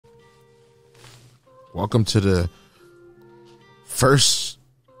Welcome to the first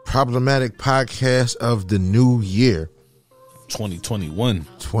problematic podcast of the new year. 2021.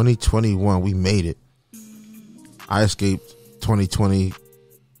 2021. We made it. I escaped 2020.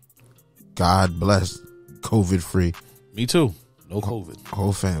 God bless. COVID free. Me too. No COVID.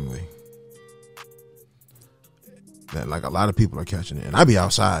 Whole family. That like a lot of people are catching it. And I be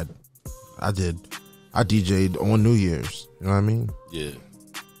outside. I DJ'd on New Year's. You know what I mean? Yeah.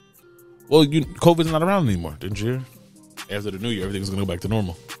 Well, COVID's not around anymore, didn't you hear? After the new year, everything's going to go back to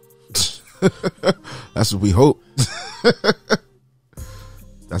normal. That's what we hope.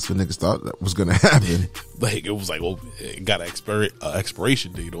 That's what niggas thought that was going to happen. Like, it was like, well, it got an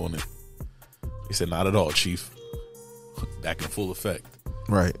expiration date on it. He said, not at all, Chief. Back in full effect.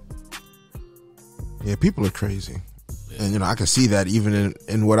 Right. Yeah, people are crazy. Yeah. And, I can see that even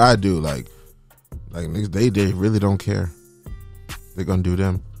in what I do. Like niggas, they really don't care. They're going to do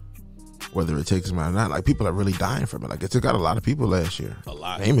them. Whether it takes them out or not. Like, people are really dying from it. Like, it took out a lot of people last year. A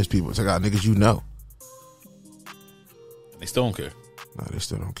lot. Famous people. It took out niggas you know. They still don't care. No, they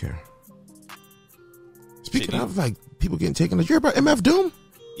still don't care. Speaking of, like, people getting taken, did you hear about MF Doom?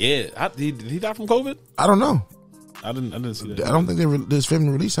 Yeah. Did he die from COVID? I don't know. I didn't see that. I don't think this film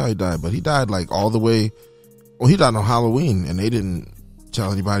released how he died, but he died, like, all the way. Well, he died on Halloween, and they didn't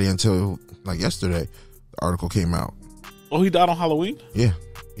tell anybody until, like, yesterday. The article came out. Oh, he died on Halloween? Yeah.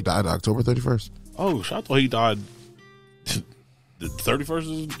 He died October 31st. Oh, I thought he died the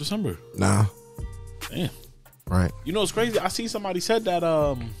 31st of December. Nah. Damn. Right. You know, it's crazy. I see somebody said that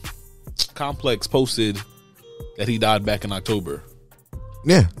Complex posted that he died back in October.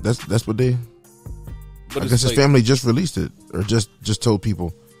 Yeah, that's what they... But I guess his family just released it, or just told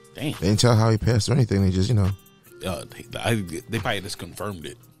people. Damn. They didn't tell how he passed or anything. They just, they probably just confirmed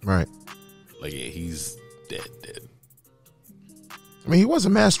it. Right. Like, yeah, he's dead. I mean, he was a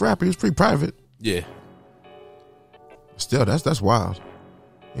masked rapper. He was pretty private. Yeah. Still, that's wild.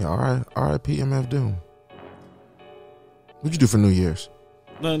 Yeah, R.I.P. MF Doom. What'd you do for New Year's?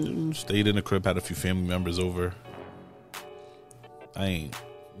 None. Stayed in the crib, had a few family members over. I ain't,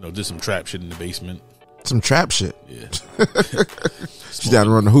 did some trap shit in the basement. Some trap shit? Yeah. You down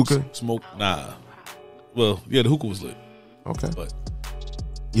to run the hookah? Smoke? Nah. Well, yeah, the hookah was lit. Okay. But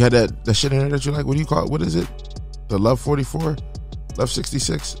you had that shit in there that you like? What do you call it? What is it? The Love 44? Love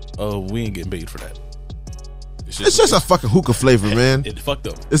 66? Oh, we ain't getting paid for that. It's just a fucking hookah flavor, man. It fucked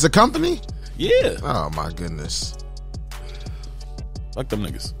up. It's a company? Yeah. Oh, my goodness. Fuck them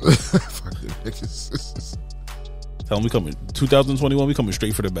niggas. Fuck them niggas. Tell them we coming. 2021, we coming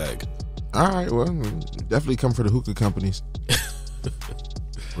straight for the bag. All right, well, definitely come for the hookah companies.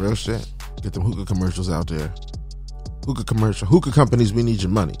 Real shit. Get them hookah commercials out there. Hookah companies, we need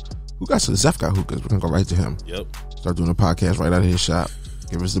your money. Who got some Zeph got hookahs? We're going to go right to him. Yep. Start doing a podcast right out of his shop.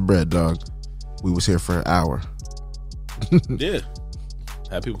 Give us the bread, dog. We was here for an hour. Yeah.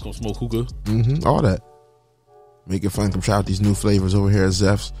 Have people come smoke hookah. Mm-hmm. All that. Make it fun. Come try out these new flavors over here at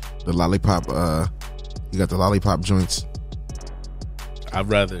Zeph's. The lollipop. You got the lollipop joints. I'd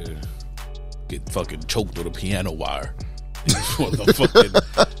rather get fucking choked with a piano wire than one of the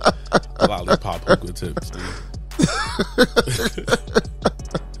fucking lollipop hookah tips, dude.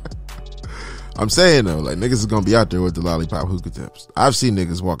 I'm saying though, like, niggas is gonna be out there with the lollipop hookah tips. I've seen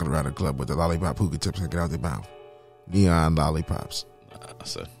niggas walking around the club with the lollipop hookah tips and get out their mouth. Neon lollipops.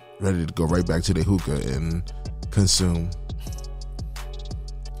 Ready to go right back to the hookah and consume.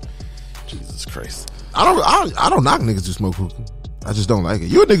 Jesus Christ. I don't knock niggas who smoke hookah. I just don't like it.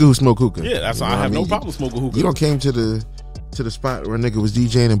 You a nigga who smoke hookah. Yeah, that's why I have no problem smoking hookah. You don't came to the spot where a nigga was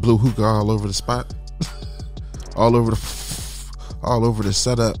DJing and blew hookah all over the spot. all over the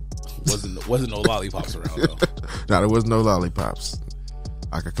setup. Wasn't no lollipops around though. No, there was no lollipops.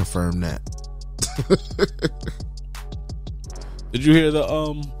 I can confirm that. Did you hear the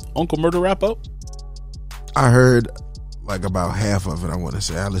Uncle Murder wrap up? I heard like about half of it. I want to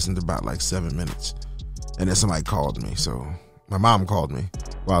say I listened to about like 7 minutes, and then somebody called me. So my mom called me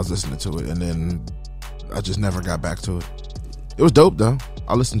while I was listening to it, and then I just never got back to it. It was dope though.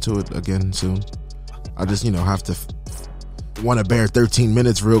 I'll listen to it again soon. I just have to want to bear 13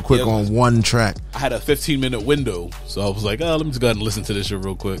 minutes real quick on one track. I had a 15-minute window, so I was like, let me just go ahead and listen to this shit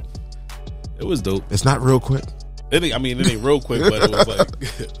real quick. It was dope. It's not real quick. It ain't real quick, but it was like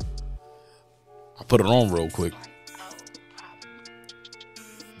I put it on real quick.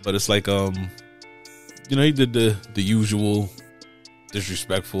 But it's like he did the usual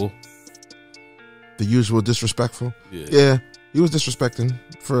disrespectful. The usual disrespectful? Yeah. He was disrespecting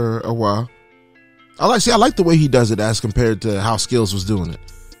for a while. I like the way he does it as compared to how Skills was doing it.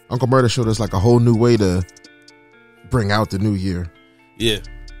 Uncle Murder showed us like a whole new way to bring out the new year. Yeah.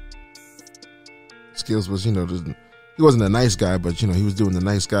 Skills was, he wasn't a nice guy, but he was doing the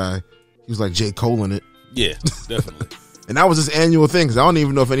nice guy. He was like J. Cole in it. Yeah, definitely. And that was his annual thing. Cause I don't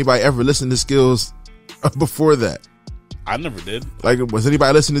even know if anybody ever listened to Skills before that. I never did. Like, was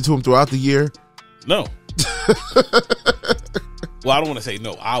anybody listening to him throughout the year? No. Well, I don't want to say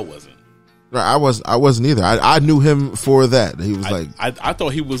no. I wasn't. Right, I wasn't either. I knew him for that. He was I thought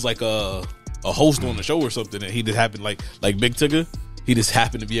he was like a host on the show or something, and he just happened like Big Tigger. He just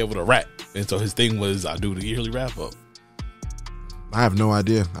happened to be able to rap, and so his thing was I do the yearly wrap up. I have no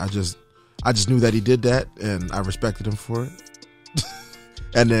idea. I just knew that he did that, and I respected him for it.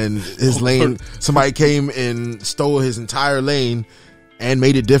 And then his lane, somebody came and stole his entire lane and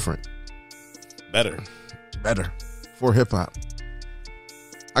made it different. Better for hip hop.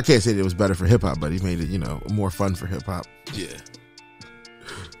 I can't say that it was better for hip hop, but he made it, more fun for hip hop. Yeah.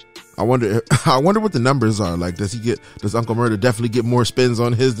 I wonder what the numbers are. Like, does Uncle Murder definitely get more spins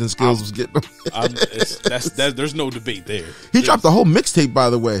on his than Skills was getting? There's no debate there. He dropped the whole mixtape, by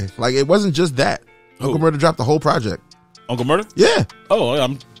the way. Like, it wasn't just that. Uncle Murder dropped the whole project. Uncle Murder? Yeah. Oh,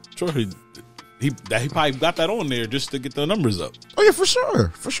 I'm sure he probably got that on there just to get the numbers up. Oh yeah, for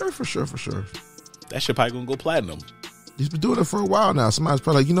sure. That shit probably gonna go platinum. He's been doing it for a while now. Somebody's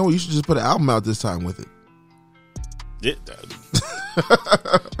probably like, you should just put an album out this time with it. Yeah.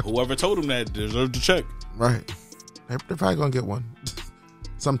 Whoever told him that deserved to check. Right. They're probably gonna get one.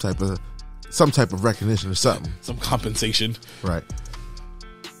 Some type of recognition or something. Some compensation. Right.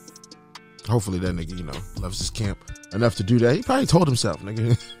 Hopefully that nigga, loves his camp enough to do that. He probably told himself,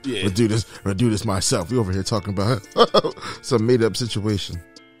 nigga, yeah, I'm gonna do this myself. We over here talking about some made up situation.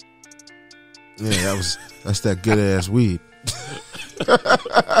 Yeah, that's that good ass weed.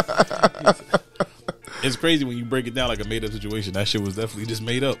 It's crazy when you break it down like a made up situation. That shit was definitely just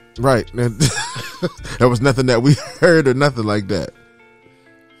made up. Right. There was nothing that we heard or nothing like that.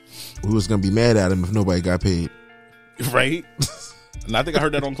 We was gonna be mad at him if nobody got paid. Right? And I think I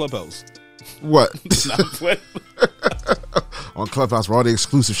heard that on Clubhouse. What? On Clubhouse where all the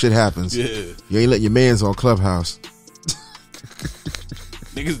exclusive shit happens. Yeah. You ain't letting your mans on Clubhouse.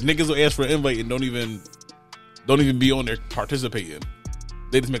 Niggas will ask for an invite and don't even be on there participating.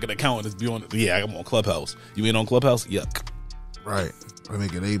 They just make an account and just be on. Yeah, I'm on Clubhouse. You ain't on Clubhouse? Yuck. Right. They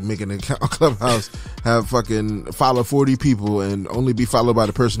make an account on Clubhouse, have fucking follow 40 people and only be followed by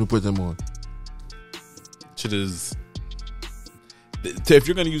the person who put them on. Shit is. If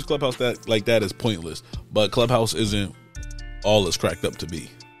you're gonna use Clubhouse like that is pointless. But Clubhouse isn't all it's cracked up to be.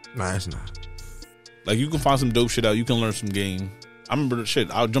 Nah, it's not. Like, you can find some dope shit out. You can learn some game. I remember the shit.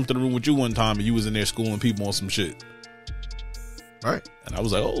 I jumped in the room with you one time and you was in there schooling people on some shit. Right. And I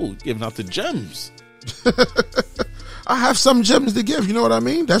was like, oh, giving out the gems. I have some gems to give. You know what I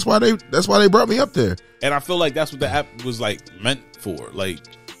mean? That's why they brought me up there. And I feel like that's what the app was like meant for. Like,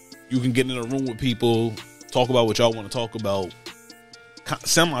 you can get in a room with people, talk about what y'all want to talk about,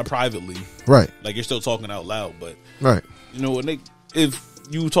 semi-privately. Right. Like, you're still talking out loud, but right. If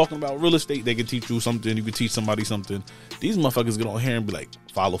you talking about real estate, they can teach you something. You can teach somebody something. These motherfuckers get on here and be like,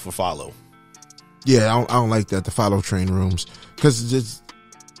 follow for follow. Yeah, I don't like that, the follow train rooms, because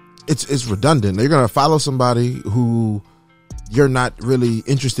it's redundant. They're gonna follow somebody who you're not really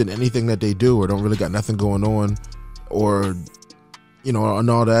interested in anything that they do, or don't really got nothing going on, or and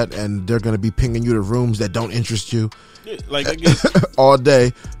all that, and they're gonna be pinging you to rooms that don't interest you, yeah, like, I guess, all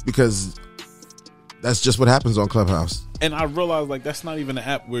day, because that's just what happens on Clubhouse. And I realized, like, that's not even an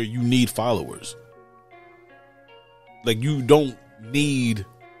app where you need followers. Like, you don't need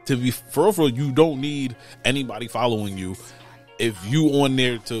to be, for real, you don't need anybody following you if you on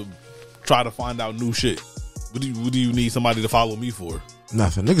there to try to find out new shit. What do you need somebody to follow me for?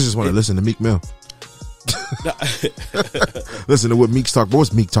 Nothing. Niggas just want to listen to Meek Mill. Listen to what Meek's talking.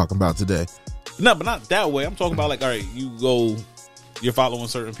 What's Meek talking about today? No, but not that way. I'm talking about, like, all right, you're following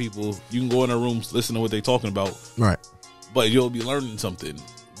certain people. You can go in their rooms, listen to what they're talking about. Right. But you'll be learning something.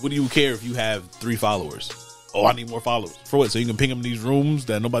 What do you care if you have 3 followers? Oh, I need more followers. For what? So you can ping them in these rooms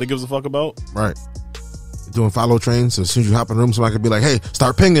that nobody gives a fuck about? Right. Doing follow trains, so as soon as you hop in a room, somebody could be like, hey,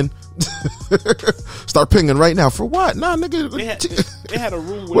 start pinging. Start pinging right now. For what? Nah, nigga. They had a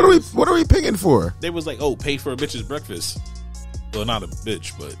room where what are we pinging for? They was like, oh, pay for a bitch's breakfast. Well, not a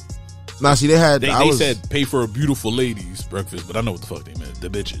bitch, but nah, see, they said pay for a beautiful lady's breakfast, but I know what the fuck they meant. The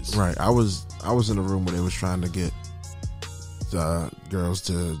bitches. Right. I was in a room where they was trying to get girls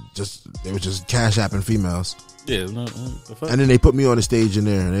to they were just cash apping females. Yeah, no, the fuck? And then they put me on the stage in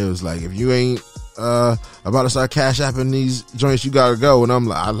there, and it was like, if you ain't about to start cash apping these joints, you gotta go. And I'm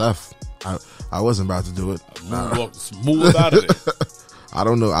like, I left. I wasn't about to do it. Move out of it. I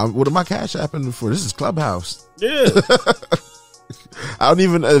don't know. What am I cash apping for? This is Clubhouse. Yeah. I don't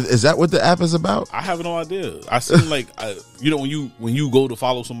even. Is that what the app is about? I have no idea. I seem like when you go to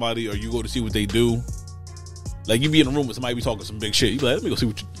follow somebody or you go to see what they do, like you be in a room with somebody be talking some big shit. You be like, let me go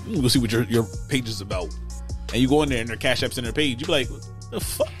see what your page is about, and you go in there and their Cash App's in their page. You be like, what the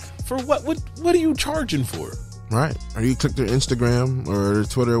fuck? For what? What are you charging for? Right. Or you click their Instagram or their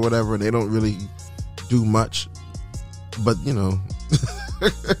Twitter or whatever, and they don't really do much. But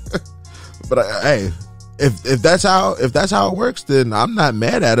but hey, if that's how it works, then I'm not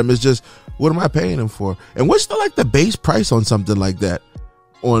mad at them. It's just, what am I paying them for? And what's the base price on something like that?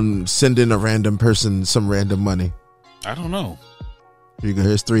 On sending a random person some random money? I don't know. You go,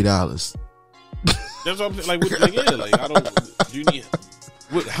 here's $3. That's what I'm saying. I don't. Do you need?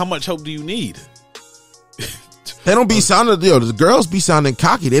 How much help do you need? They don't be sounding. The girls be sounding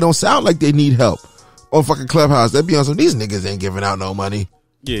cocky. They don't sound like they need help on fucking Clubhouse. They be on some. These niggas ain't giving out no money.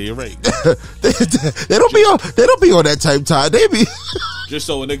 Yeah, you're right. they don't be on that type time. They be just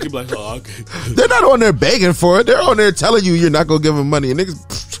so and they could be like, oh, okay. They're not on there begging for it. They're on there telling you you're not gonna give them money. And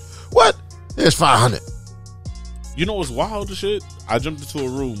niggas, what? There's 500. You know what's wild as shit? I jumped into a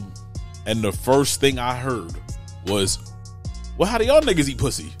room, and the first thing I heard was, "Well, how do y'all niggas eat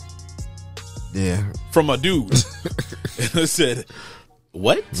pussy?" Yeah, from a dude. And I said,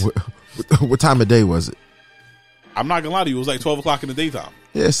 "What? What time of day was it?" I'm not gonna lie to you. It was like 12 o'clock in the daytime.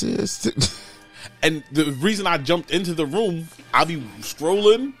 Yes, yes. And the reason I jumped into the room, I'll be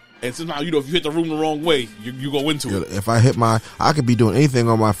scrolling, and sometimes, if you hit the room the wrong way, you go into it. If I could be doing anything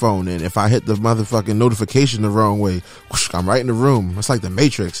on my phone, and if I hit the motherfucking notification the wrong way, whoosh, I'm right in the room. It's like the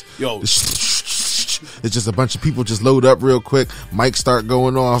Matrix. Yo. It's just a bunch of people just load up real quick. Mics start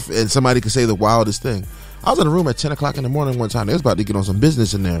going off, and somebody can say the wildest thing. I was in a room at 10 o'clock in the morning one time. They was about to get on some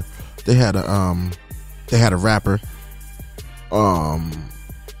business in there. They had a rapper.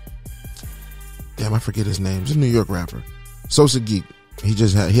 Damn, I forget his name. He's a New York rapper. Sosa Geek. He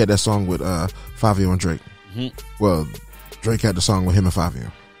had that song with Fabio and Drake. Mm-hmm. Well, Drake had the song with him and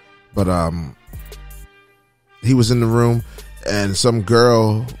Fabio. But he was in the room, and some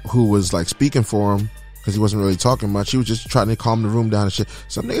girl who was like speaking for him, because he wasn't really talking much, she was just trying to calm the room down and shit.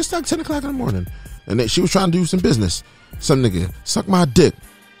 Some nigga stuck 10 o'clock in the morning, and she was trying to do some business. Some nigga, suck my dick.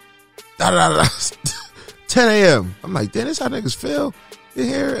 10 a.m. I'm like, damn, this how niggas feel in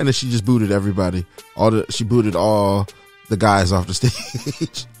here? And then she just booted everybody. She booted all the guys off the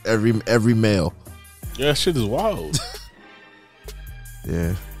stage. every male. Yeah, that shit is wild.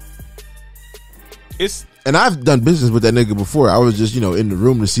 Yeah. And I've done business with that nigga before. I was just, in the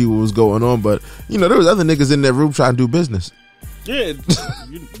room to see what was going on. But, there was other niggas in that room trying to do business. Yeah.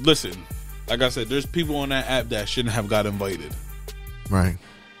 Listen, like I said, there's people on that app that shouldn't have got invited. Right.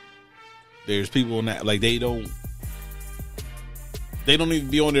 There's people on that, like, they don't even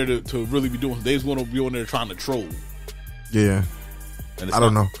be on there to really be doing. They just want to be on there trying to troll. Yeah. I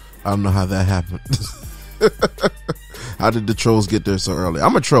don't know how that happened. How did the trolls get there so early?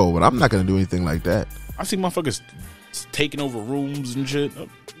 I'm a troll, but I'm not going to do anything like that. I see motherfuckers taking over rooms and shit.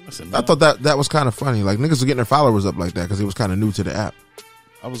 Listen, I thought that was kind of funny. Like, niggas were getting their followers up like that because it was kind of new to the app.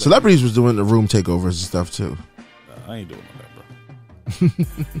 Celebrities was doing the room takeovers and stuff too. I ain't doing that, bro.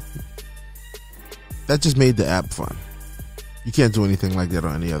 That just made the app fun. You can't do anything like that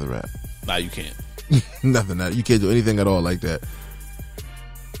on any other app. Nah, you can't. Nothing. You can't do anything at all like that.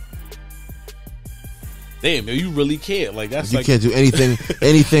 Damn, you really can't. Like, that's you can't do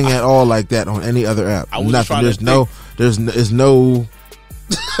anything at all like that on any other app. Nothing. There's no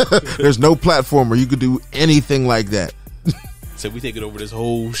platform where you could do anything like that. So we taking over this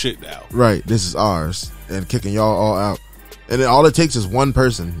whole shit now. Right. This is ours, and kicking y'all all out. And then all it takes is one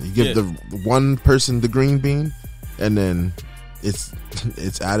person. You give the one person the green bean, and then it's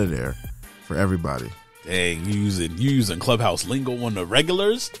out of there for everybody. Dang, you using Clubhouse lingo on the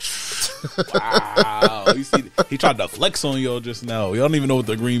regulars? Wow. You see, he tried to flex on y'all just now. Y'all don't even know what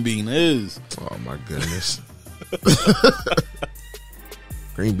the green bean is. Oh my goodness.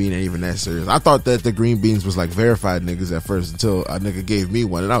 Green bean ain't even that serious. I thought that the green beans was like verified niggas at first until a nigga gave me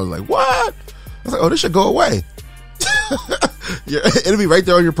one, and I was like, what? I was like, oh, this should go away. It'll be right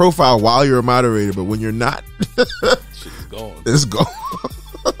there on your profile while you're a moderator, but when you're not, shit's gone. It's gone.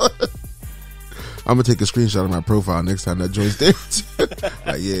 I'm gonna take a screenshot of my profile next time that joins there.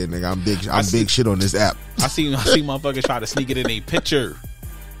 Like, yeah, nigga, I'm big shit on this app. I see motherfuckers try to sneak it in a picture.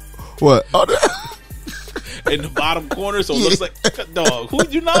 What? Oh, in the bottom corner, so it looks like, dog,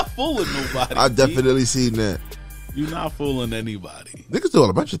 you not fooling nobody. I've definitely seen that. You're not fooling anybody. Niggas do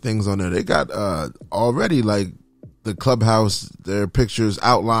a bunch of things on there. They got already like the Clubhouse, their pictures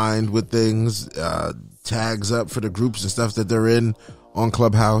outlined with things, tags up for the groups and stuff that they're in on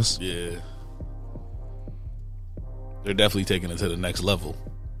Clubhouse. Yeah. They're definitely taking it to the next level.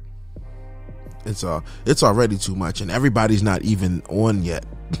 It's already too much, and everybody's not even on yet.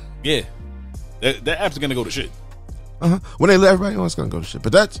 Yeah, that app's gonna go to shit. When they let everybody on, it's gonna go to shit.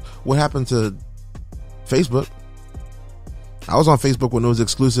 But that's what happened to Facebook. I was on Facebook when it was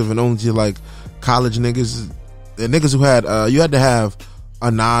exclusive and only to like college niggas, the niggas who had you had to have a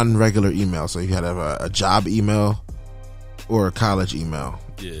non-regular email, so you had to have a job email or a college email.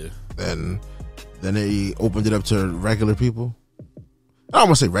 Yeah. Then they opened it up to regular people. I don't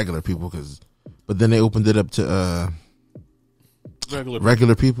want to say regular people, but then they opened it up to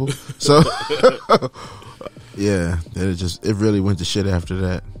regular people. So yeah, then it really went to shit after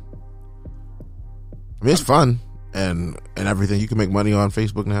that. I mean, it's fun and everything. You can make money on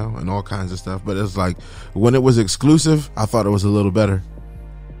Facebook now and all kinds of stuff. But it's like when it was exclusive, I thought it was a little better.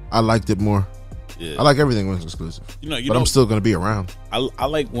 I liked it more. Yeah. I like everything when it's exclusive. But I'm still gonna be around. I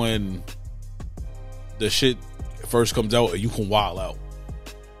like when the shit first comes out and you can wild out.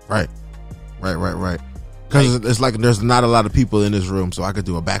 Right. Because it's like there's not a lot of people in this room, so I could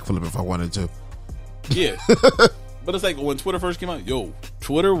do a backflip if I wanted to. Yeah. But it's like when Twitter first came out,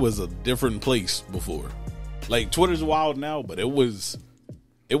 Twitter was a different place before. Like Twitter's wild now, but it was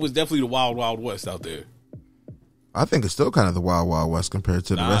definitely the wild, wild west out there. I think it's still kind of the wild, wild west compared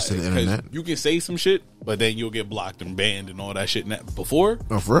to the rest of the internet. You can say some shit, but then you'll get blocked and banned and all that shit. Before,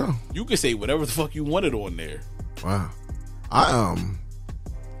 oh, for real, you can say whatever the fuck you wanted on there. Wow.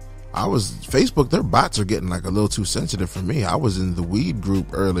 I was Facebook. Their bots are getting like a little too sensitive for me. I was in the weed group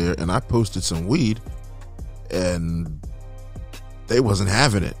earlier, and I posted some weed, and they wasn't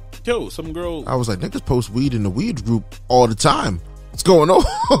having it. Yo, some girl. I was like, niggas post weed in the weed group all the time. What's going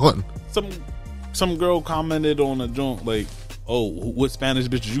on? Some girl commented on a joint like, "Oh, what Spanish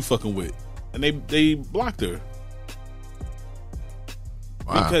bitches you fucking with?" And they blocked her.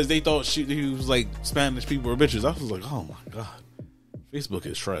 Wow. Because they thought he was like Spanish people are bitches. I was like, oh my god, Facebook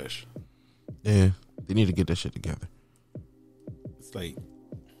is trash. Yeah, they need to get that shit together. It's like,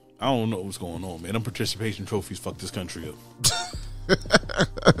 I don't know what's going on, man. Them participation trophies fuck this country up.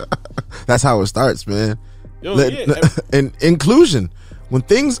 That's how it starts, man. Yo, and inclusion. When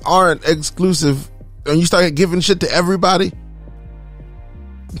things aren't exclusive and you start giving shit to everybody,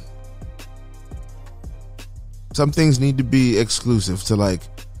 some things need to be exclusive to, like,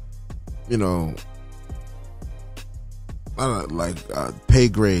 you know, I don't know, like pay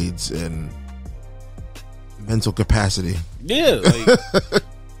grades and mental capacity. Yeah, like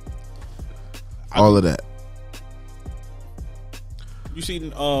all of that. You seen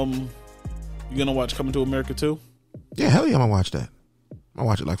you gonna watch Coming to America too? Yeah, hell yeah, I'm gonna watch that. I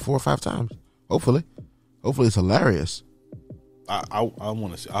watch it like 4 or 5 times. Hopefully it's hilarious. I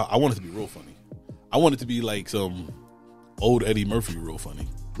want to see. I want it to be real funny. I want it to be like some old Eddie Murphy, real funny.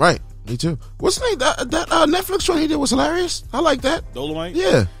 Right, me too. What's the name? That Netflix show he did was hilarious. I like that. Dolomite.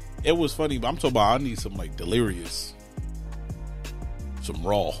 Yeah, it was funny, but I'm talking about I need some like delirious, some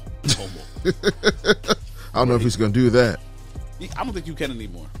raw. I don't know if he's gonna do that. I don't think you can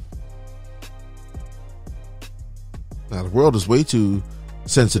anymore. Now the world is way too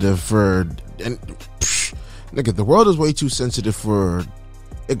sensitive for, and nigga, the world is way too sensitive for.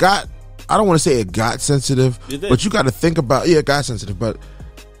 It got. I don't want to say it got sensitive, but you got to think about. Yeah, it got sensitive, but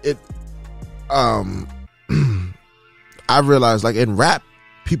it. I realized, like, in rap,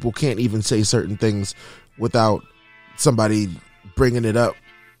 people can't even say certain things without somebody bringing it up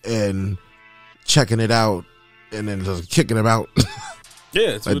and checking it out and then just kicking them out.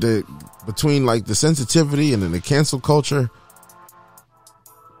 Yeah, it's like between like the sensitivity and then the cancel culture,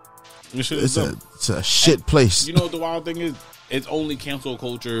 it's a shit place. You know what the wild thing is? It's only cancel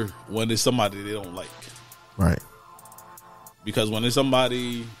culture when it's somebody they don't like. Right. Because when it's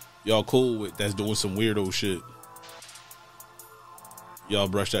somebody y'all cool with that's doing some weirdo shit, y'all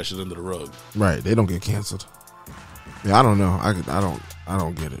brush that shit under the rug. Right. They don't get canceled. Yeah, I don't know. I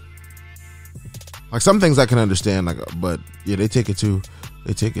don't get it. Like, some things I can understand, like, but yeah, they take it to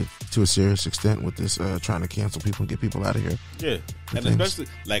a serious extent with this trying to cancel people and get people out of here. Yeah, and things. Especially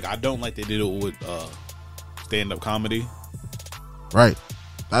like I don't like they did it with stand up comedy. Right.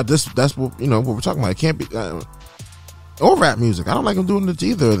 That's what what we're talking about. It can't be or rap music. I don't like them doing it to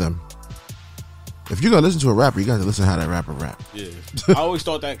either of them. If you're gonna listen to a rapper, you got to listen to how that rapper rap. Yeah, I always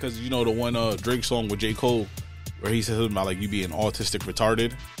thought that because the one Drake song with J. Cole where he says something about like you being autistic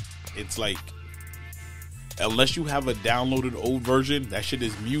retarded. It's like, unless you have a downloaded old version, that shit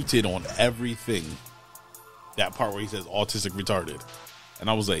is muted on everything. That part where he says autistic retarded. And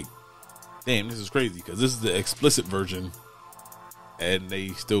I was like, damn, this is crazy because this is the explicit version and they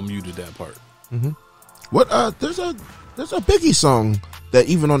still muted that part. Mm-hmm. What there's There's a Biggie song that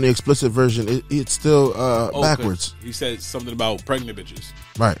even on the explicit version, it's still backwards. He said something about pregnant bitches,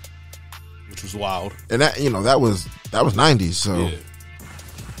 Right. which was wild. And that, that was 90s. So Yeah.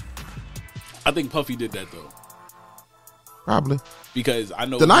 I think Puffy did that though, probably because I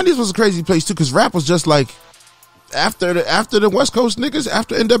know the 90s was a crazy place too. Because rap was just like after the West Coast niggas,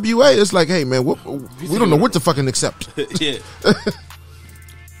 after NWA, it's like, hey man, we don't know what to fucking accept. Yeah.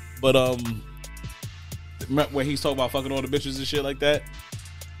 But when he's talking about fucking all the bitches and shit like that,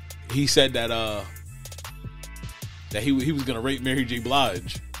 he said that that he was gonna rape Mary J.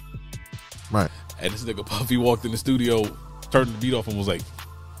 Blige, Right. and this nigga Puffy walked in the studio, turned the beat off, and was like,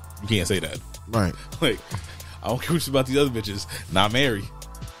 "You can't say that." Right. Like, I don't care what's about these other bitches, not Mary.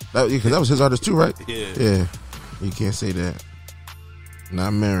 Because that was his artist too, right? Yeah. Yeah. You can't say that.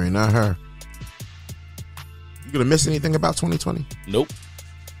 Not Mary, not her. You gonna miss anything about 2020? Nope.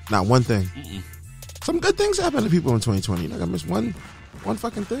 Not one thing. Mm-mm. Some good things happen to people in 2020. You're not gonna miss one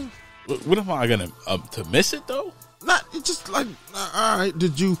fucking thing. What am I gonna to miss it though? Not it's just like all right.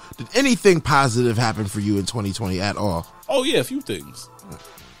 Did anything positive happen for you in 2020 at all? Oh yeah, a few things.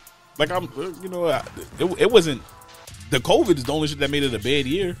 Like it wasn't. The COVID is the only shit that made it a bad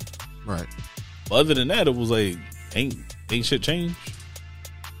year. Right. But other than that, it was like ain't shit changed.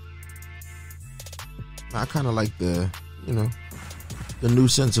 I kind of like the new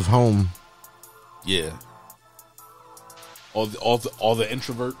sense of home. Yeah. All the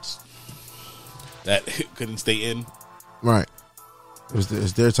introverts that couldn't stay in. Right.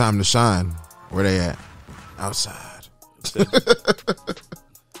 It's their time to shine. Where they at? Outside.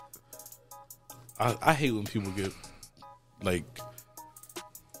 I hate when people get like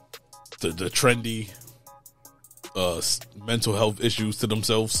the trendy mental health issues to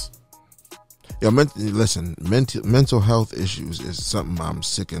themselves. Yo, listen, mental health issues is something I'm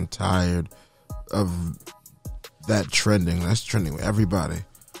sick and tired of. That trending. That's trending with everybody.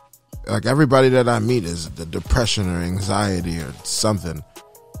 Like everybody that I meet is the depression or anxiety or something.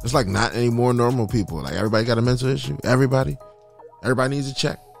 It's like not any more normal people. Like everybody got a mental issue. Everybody needs a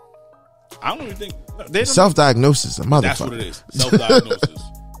check. I don't even think self-diagnosis. A motherfucker. That's what it is. Self-diagnosis.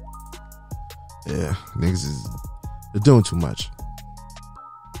 Yeah, niggas they're doing too much.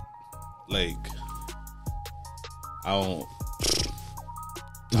 Like I don't.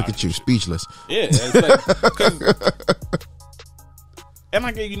 Look at you, speechless. Yeah, it's like, and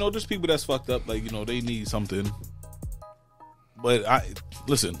I get there's people that's fucked up. Like they need something, but I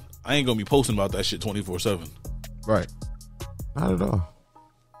ain't gonna be posting about that shit 24/7. Right, not at all.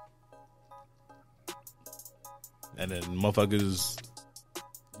 And then motherfuckers,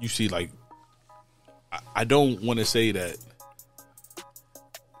 you see, like I don't want to say that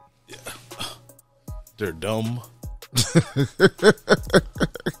they're dumb.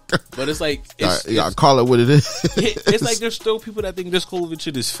 But it's like I call it what it is. It's like there's still people that think this COVID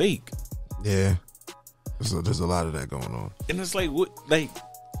shit is fake. Yeah, there's a lot of that going on. And it's like, what? Like,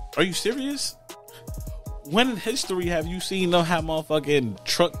 are you serious? When in history have you seen them have motherfucking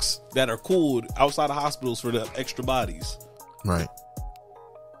trucks that are cooled outside of hospitals for the extra bodies? Right.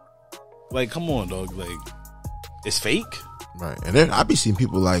 Like, come on, dog. Like, it's fake. Right. And then I be seeing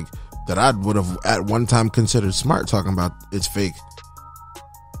people like that I would have at one time considered smart talking about it's fake.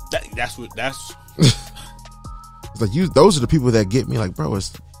 That's it's like those are the people that get me. Like, bro,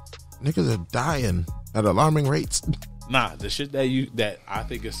 niggas are dying at alarming rates. Nah, the shit that I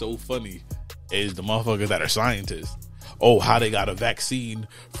think is so funny is the motherfuckers that are scientists. Oh, how they got a vaccine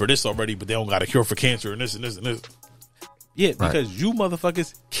for this already, but they don't got a cure for cancer and this and this and this. Yeah, because right. You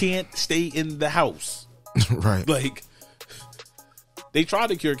motherfuckers can't stay in the house. Right. Like, they try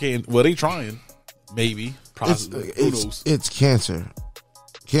to cure cancer. Well, they trying. Maybe. Possibly. Who knows? It's cancer.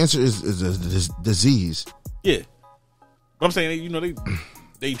 Cancer is a disease. Yeah. But I'm saying,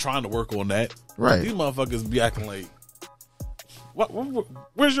 they trying to work on that. Right. These motherfuckers be acting like,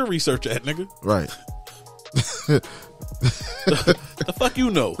 where's your research at, nigga? Right. the fuck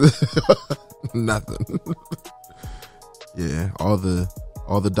you know? Nothing. Yeah, all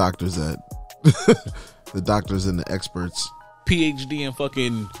the doctors the doctors and the experts. PhD in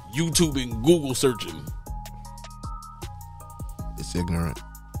fucking YouTube and Google searching. It's ignorant.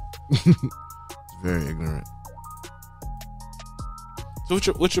 It's very ignorant. So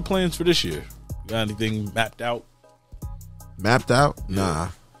what's your plans for this year? You got anything mapped out? Mapped out? Yeah. Nah.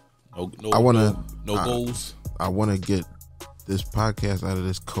 No. I wanna no goals. I want to get this podcast out of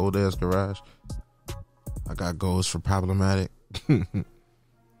this cold ass garage. I got goals for Problematic.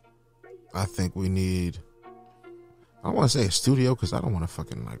 I think we need. I don't want to say a studio because I don't want to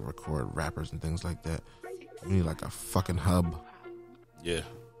fucking like record rappers and things like that. We need like a fucking hub. Yeah.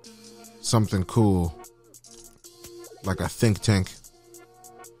 Something cool. like a think tank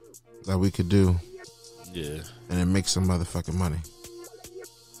that we could do. Yeah. And then make some motherfucking money.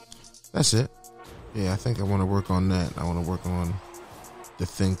 That's it. Yeah, I think I want to work on that. I want to work on the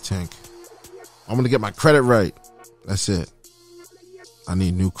think tank. I'm going to get my credit right. That's it. I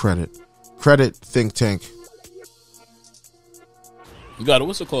need new credit. Credit think tank. You got it.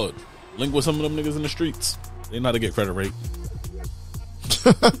 What's it called? Link with some of them niggas in the streets. They know how to get credit rate.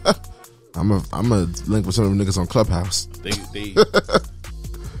 I'm a link with some of them niggas on Clubhouse. They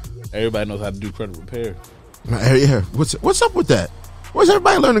everybody knows how to do credit repair. Yeah. What's up with that? Where's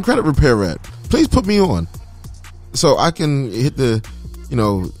everybody learning credit repair at? Please put me on so I can hit the,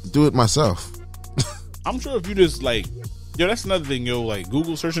 do it myself. I'm sure if you just like, that's another thing, like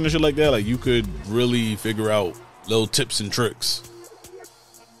Google searching and shit like that, like you could really figure out little tips and tricks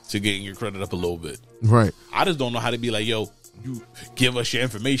to getting your credit up a little bit. Right. I just don't know how to be like, you give us your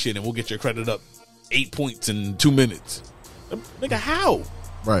information and we'll get your credit up 8 points in 2 minutes. Nigga, how?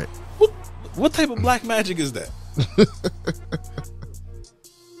 Right. What type of black magic is that?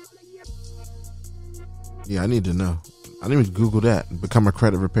 Yeah, I need to know. I need to Google that and become a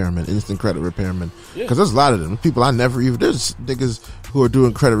credit repairman, instant credit repairman. Yeah. Because there's a lot of them. People I never even... There's niggas who are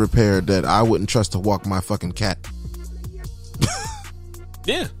doing credit repair that I wouldn't trust to walk my fucking cat.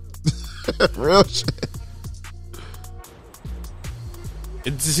 Yeah. Real shit.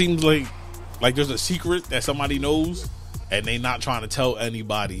 It just seems like there's a secret that somebody knows and they not trying to tell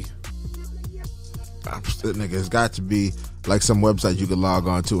anybody. Nigga, it's got to be like some website you could log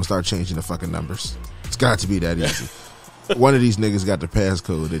on to and start changing the fucking numbers. It's got to be that easy. One of these niggas got the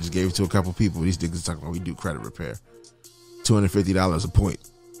passcode. They just gave it to a couple people. These niggas talking about we do credit repair. $250 a point.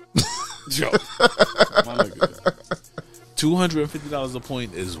 Yo, my nigga. $250 a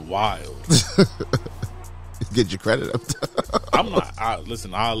point is wild. Get your credit up. I'm not.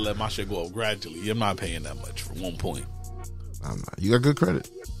 Listen, I'll let my shit go up gradually. I'm not paying that much for 1 point. I'm not. You got good credit?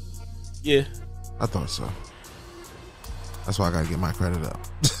 Yeah. I thought so. That's why I gotta get my credit up.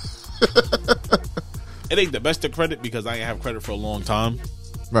 It ain't the best of credit because I ain't have credit for a long time.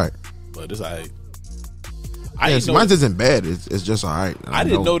 Right. But it's alright. Mine isn't bad. It's just all right. I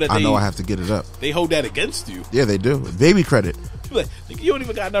didn't know that. I know I have to get it up. They hold that against you. Yeah, they do. Baby credit. Like, you don't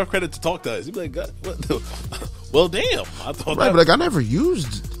even got enough credit to talk to us. You be like, God, what the? Well, damn. I thought right, but like I never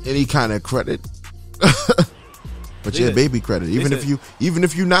used any kind of credit. But yeah, baby credit. Even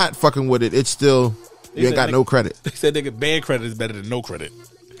if you're not fucking with it, it's still you ain't got no credit. They said nigga bad credit is better than no credit.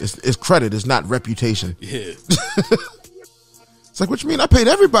 It's credit. It's not reputation. Yeah. It's like, what you mean? I paid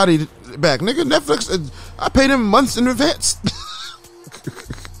everybody back, nigga. Netflix, I paid them months in advance.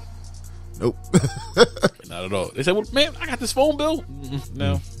 Nope. Not at all. They said, well, man, I got this phone bill.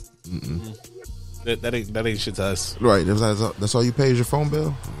 No. That ain't shit to us. Right. That's all you pay is your phone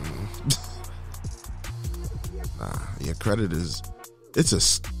bill? Nah. Yeah, credit it's a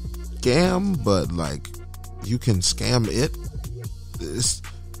scam, but like you can scam it. It's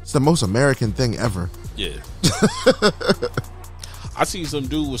the most American thing ever. Yeah. I seen some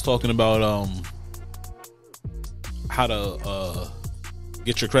dude was talking about how to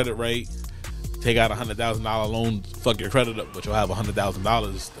get your credit right. Take out $100,000 loan, fuck your credit up, but you'll have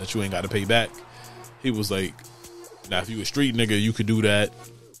 $100,000 that you ain't got to pay back. He was like, now if you a street nigga, you could do that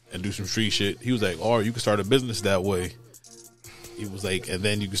and do some street shit. He was like, or you could start a business that way. He was like, and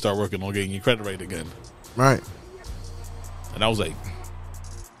then you can start working on getting your credit right again. Right. And I was like,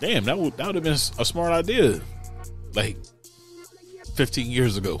 damn, that would have been a smart idea. Like 15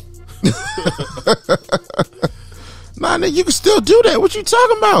 years ago. Nah, nigga, you can still do that. What you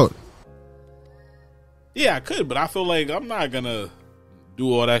talking about? Yeah, I could, but I feel like I'm not gonna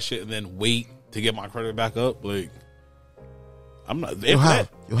do all that shit and then wait to get my credit back up. Like, I'm not. You'll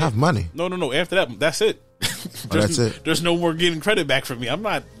have money. No. After that, that's it. That's it. There's no more getting credit back from me. I'm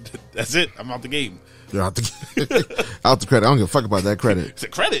not. That's it. I'm out the game. You're out the credit. I don't give a fuck about that credit. It's a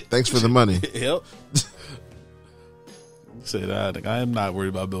credit. Thanks for the money. Yep. Said I am not worried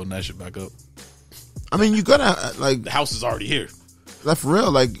about building that shit back up. I mean, you gotta like the house is already here. Like for real,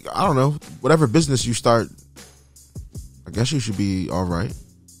 like I don't know, whatever business you start, I guess you should be all right.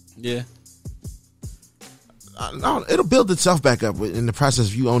 Yeah. It'll build itself back up in the process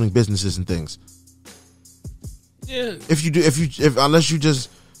of you owning businesses and things. Yeah. Unless you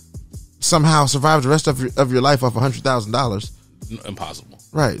just somehow survive the rest of your life off $100,000. Impossible.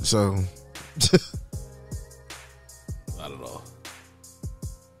 Right. So. Not at all.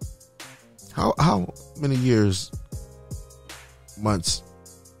 How many years? Months.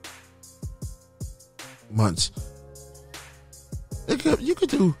 You could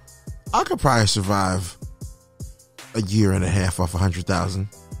do. I could probably survive a year and a half off 100,000.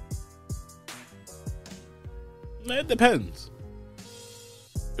 It depends.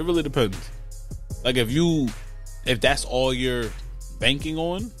 It really depends. Like if that's all you're banking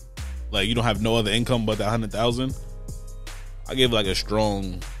on, like you don't have no other income but that 100,000, I give like a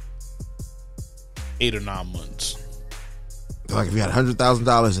strong 8 or 9 months. Like if you had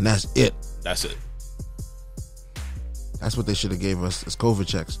 $100,000 and that's it. That's it. That's what they should have gave us as COVID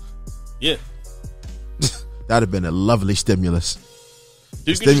checks. Yeah. That'd have been a lovely stimulus.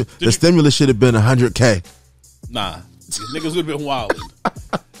 The stimulus should have been $100K. Nah, these niggas would have been wilding.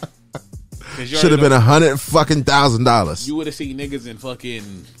 Should have been $100,000. You would have seen niggas in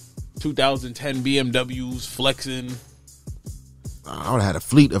fucking 2010 BMWs flexing. I would have had a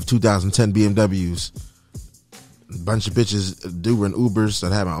fleet of 2010 BMWs. A bunch of bitches doing Ubers.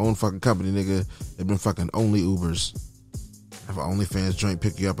 I'd have my own fucking company, nigga. They've been fucking only Ubers. Have an OnlyFans joint,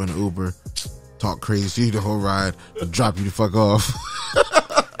 pick you up in an Uber, talk crazy to you the whole ride, and drop you the fuck off.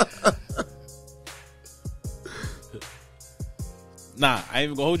 Nah, I ain't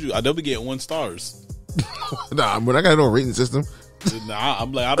even gonna hold you. I'll be getting 1 stars. Nah, but I got no rating system. Nah,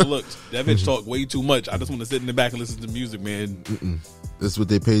 I'm like, I don't look. That bitch talk way too much. I just want to sit in the back and listen to music, man. That's what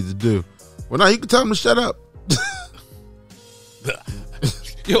they paid to do. Well, now you can tell them to shut up.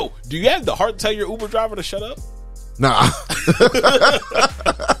 Yo, do you have the heart to tell your Uber driver to shut up? Nah.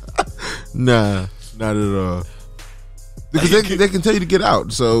 Nah, not at all. Because they can tell you to get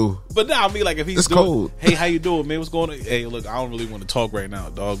out. So, but now I mean, like if he's cold. Hey, how you doing, man? What's going on? Hey, look, I don't really want to talk right now,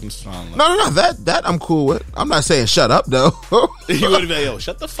 dog. I'm just trying. No. That I'm cool with. I'm not saying shut up though. You would be like, yo,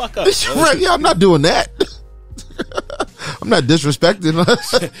 shut the fuck up. Right, yeah, I'm not doing that. I'm not disrespecting.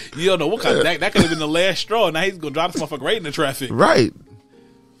 You don't know what kind of that could have been the last straw. Now he's gonna drive this motherfucker right in the traffic. Right.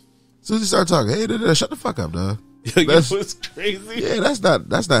 As soon as you start talking, hey, shut the fuck up, dog. Yo, that's crazy. Yeah, that's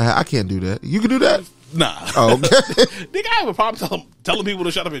not how I can't do that. You can do that? Nah. Oh, okay. Nigga, I have a problem telling people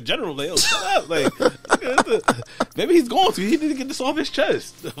to shut up in general. Like, yo, shut up. Like, maybe he's going to. He need to get this off his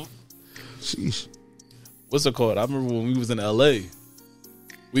chest. Sheesh. What's it called? I remember when we was in LA.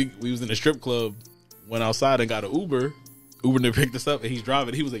 We was in a strip club, went outside and got an Uber. Uber nigga picked us up and he's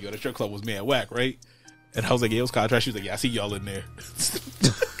driving. He was like, yo, the strip club was mad whack, right? And I was like, yeah, it was contract. She was like, yeah, I see y'all in there.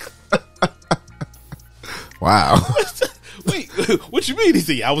 Wow. Wait, what you mean? He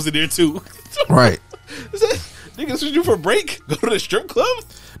said, yeah, I was in there too. Right. Nigga, this was you for a break? Go to the strip club?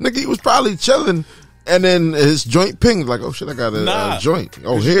 Nigga, he was probably chilling, and then his joint pinged, like, oh shit, I got a joint.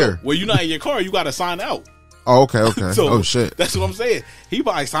 Oh, here. Well, you're not in your car, you got to sign out. Oh, okay. So, oh, shit. That's what I'm saying. He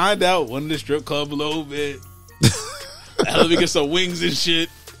probably signed out, went to the strip club a little bit. Let me get some wings and shit.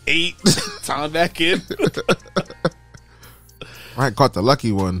 Ate, signed back in. I caught the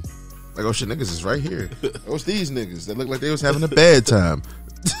lucky one. Like, oh shit, niggas is right here. It was these niggas that looked like they was having a bad time.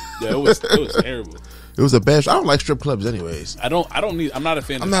 Yeah, it was terrible. It was a bad. I don't like strip clubs, anyways. I'm not a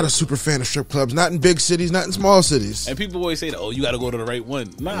fan. I'm not a super fan of strip clubs. Not in big cities. Not in small cities. And people always say that, oh, you got to go to the right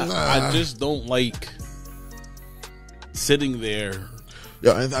one. Nah, I just don't like sitting there.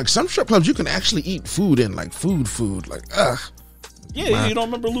 Yeah, and like some strip clubs, you can actually eat food in, like food. Like, ugh. Yeah, you don't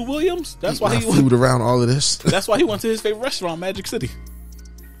remember Lou Williams? That's why he food around all of this. That's why he went to his favorite restaurant, Magic City.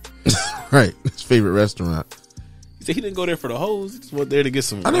 Right, his favorite restaurant. He said he didn't go there for the hoes. He just went there to get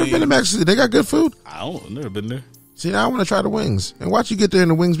some. I never been to Magic City. They got good food. I've never been there. See, now I want to try the wings. And watch you get there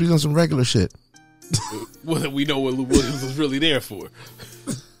and the wings be on some regular shit. Well, we know what Lou Williams was really there for.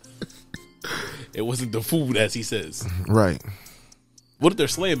 It wasn't the food, as he says. Right. What if they're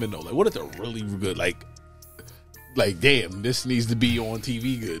slamming though? Like, what if they're really good? Like, damn, this needs to be on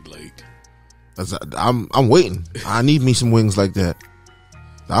TV good. Like, I'm waiting. I need me some wings like that.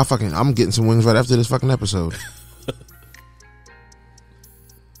 I'm getting some wings right after this fucking episode.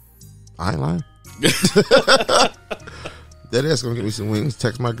 I ain't lying. That ass gonna get me some wings.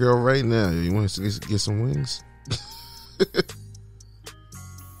 Text my girl right now. You want to get some wings?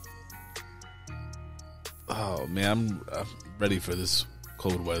 Oh man, I'm ready for this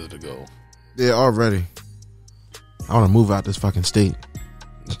cold weather to go. Yeah, already. I want to move out this fucking state.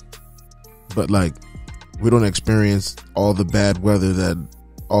 But like, we don't experience all the bad weather that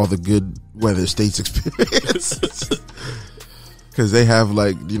all the good weather states experience. Because they have,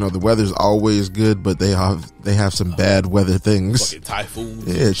 like, you know, the weather's always good, but they have some bad weather things. Fucking typhoons.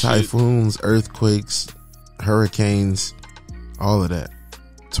 Yeah, typhoons, earthquakes, hurricanes, all of that.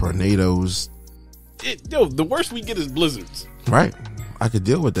 Tornadoes. The worst we get is blizzards. Right. I could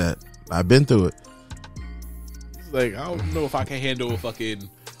deal with that. I've been through it. It's like, I don't know if I can handle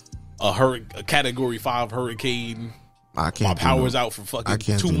a category 5 hurricane. I can't. My power's out for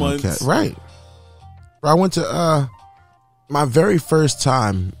fucking 2 months. Right. Bro, I went to my very first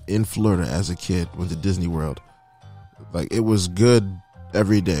time in Florida as a kid. Went to Disney World. Like, it was good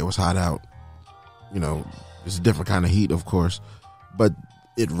every day. It was hot out. You know, It's a different kind of heat, of course, but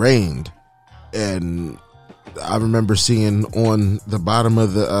it rained, and I remember seeing on the bottom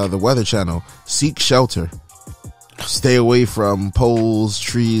of the Weather Channel, seek shelter, stay away from poles,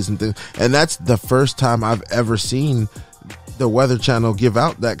 trees, and things. And that's the first time I've ever seen the Weather Channel give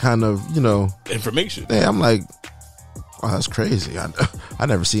out that kind of, information. Yeah, I'm like, wow, that's crazy. I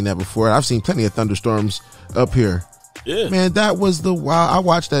never seen that before. I've seen plenty of thunderstorms up here. Yeah, man, that was the wild. I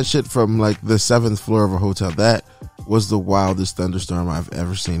watched that shit from like the 7th floor of a hotel. That was the wildest thunderstorm I've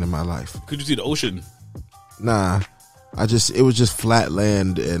ever seen in my life. Could you see the ocean? Nah, it was just flat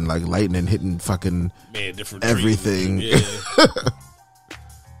land and like lightning hitting fucking different everything. Yeah.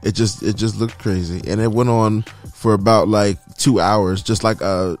 It just looked crazy, and it went on for about like 2 hours, just like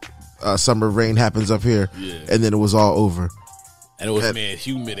a summer rain happens up here. Yeah. And then it was all over. And it was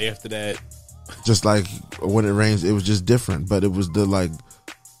humid after that. Just like when it rains, it was just different. But it was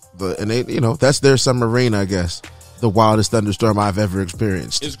that's their summer rain, I guess. The wildest thunderstorm I've ever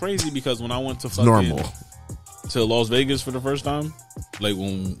experienced. It's crazy because when I went to to Las Vegas for the first time, like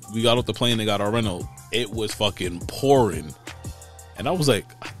when we got off the plane and got our rental, it was fucking pouring. And I was like,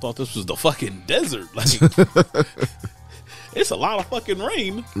 I thought this was the fucking desert. Like, it's a lot of fucking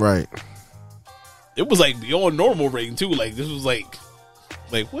rain. Right. It was like beyond normal rain too. Like this was like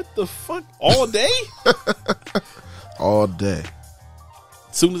what the fuck? All day? All day.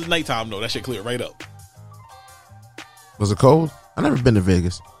 As soon as it's nighttime though, that shit cleared right up. Was it cold? I never been to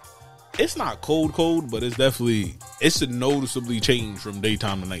Vegas. It's not cold, but it's a noticeably change from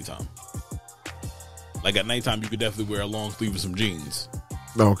daytime to nighttime. Like at nighttime, you could definitely wear a long sleeve and some jeans.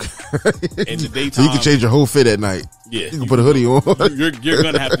 Okay. In the daytime, so you can change your whole fit at night. Yeah, you can put a hoodie on. You're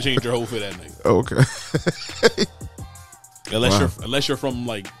gonna have to change your whole fit at night. Okay. Unless you're from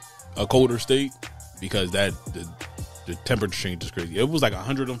like a colder state, because the temperature change is crazy. It was like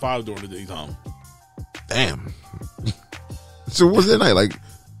 105 during the daytime. Damn. So what was it at night? Like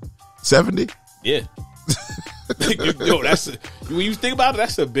 70? Yeah. Yo, when you think about it,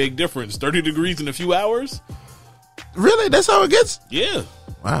 that's a big difference. 30 degrees in a few hours. Really? That's how it gets? Yeah.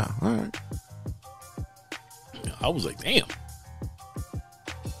 Wow. All right. I was like, damn.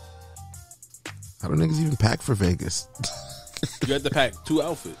 How do niggas even pack for Vegas? You had to pack two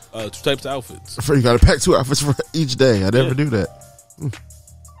types of outfits. You got to pack 2 outfits for each day. I never do that.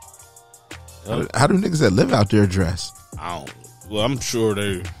 How do niggas that live out there dress? Well, I'm sure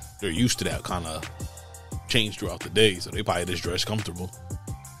they're used to that kind of change throughout the day, so they probably just dress comfortable.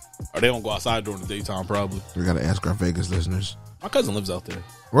 Or they don't go outside during the daytime, probably. We got to ask our Vegas listeners. My cousin lives out there.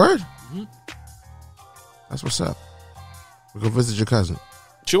 Word? Mm-hmm. That's what's up. We'll go visit your cousin.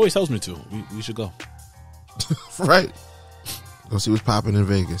 She always tells me to. We should go. Right. Go see what's popping in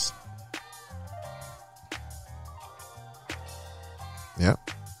Vegas. Yep.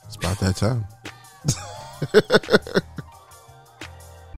 It's about that time.